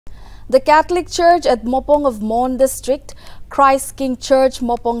The Catholic Church at Mopong of Mon district, Christ King Church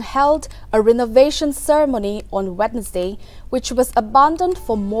Mopong held a renovation ceremony on Wednesday, which was abandoned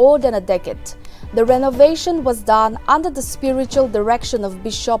for more than a decade. The renovation was done under the spiritual direction of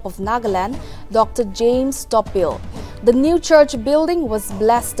Bishop of Nagaland, Dr. James Topill. The new church building was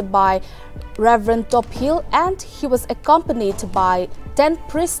blessed by Reverend Topill, and he was accompanied by 10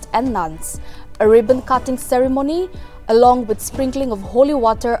 priests and nuns. A ribbon-cutting ceremony, along with sprinkling of holy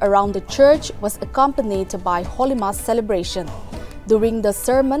water around the church, was accompanied by Holy Mass celebration. During the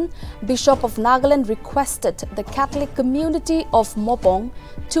sermon, Bishop of Nagaland requested the Catholic community of Mopong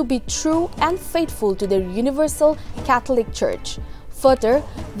to be true and faithful to their universal Catholic Church. Further,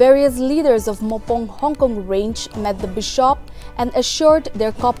 various leaders of Mopong Hongkong range met the bishop and assured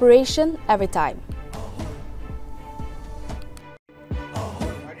their cooperation every time.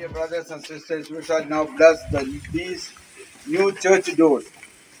 My dear brothers and sisters, we shall now bless these new church doors.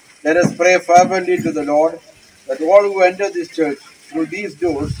 Let us pray fervently to the Lord that all who enter this church through these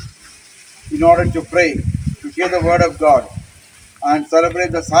doors in order to pray, to hear the word of God and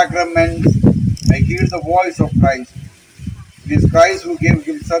celebrate the sacraments may hear the voice of Christ. It is Christ who gave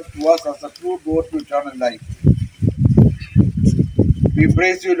himself to us as a true door to eternal life. We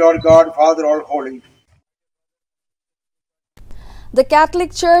praise you, Lord God, Father all-holy. The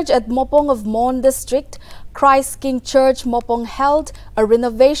Catholic Church at Mopong of Mon district, Christ King Church Mopong held a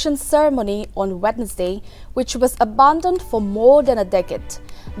renovation ceremony on Wednesday, which was abandoned for more than a decade.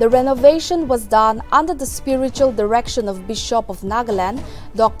 The renovation was done under the spiritual direction of Bishop of Nagaland,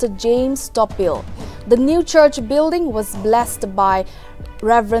 Dr. James Topill. The new church building was blessed by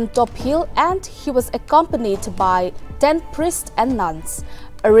Reverend Topill, and he was accompanied by 10 priests and nuns.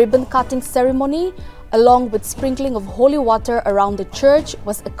 A ribbon-cutting ceremony, along with sprinkling of holy water around the church,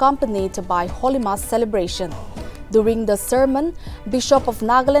 was accompanied by Holy Mass celebration. During the sermon, Bishop of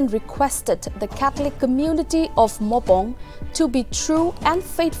Nagaland requested the Catholic community of Mopong to be true and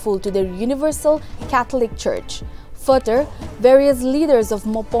faithful to their universal Catholic Church. Further, various leaders of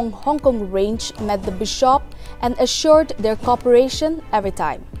Mopong Hongkong range met the bishop and assured their cooperation every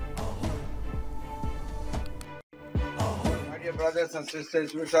time. My dear brothers and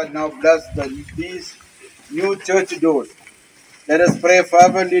sisters, we shall now bless these new church doors. Let us pray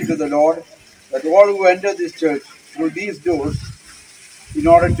fervently to the Lord that all who enter this church through these doors in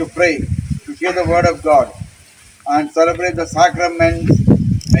order to pray, to hear the word of God and celebrate the sacraments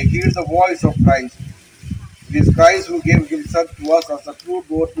may hear the voice of Christ. It is Christ who gave himself to us as a true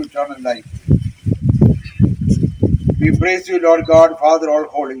door to eternal life. We praise you, Lord God, Father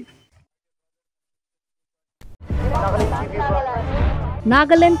all-holy.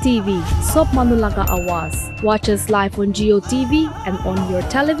 Nagaland TV, Sop Manulaga Awas. Watch us live on Geo TV and on your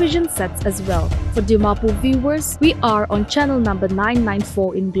television sets as well. For Dimapu viewers, we are on channel number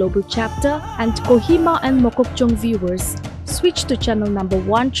 994 in Global Chapter, and Kohima and Mokokchung viewers, switch to channel number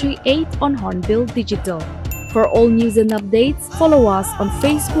 138 on Hornbill Digital. For all news and updates, follow us on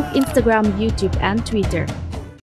Facebook, Instagram, YouTube, and Twitter.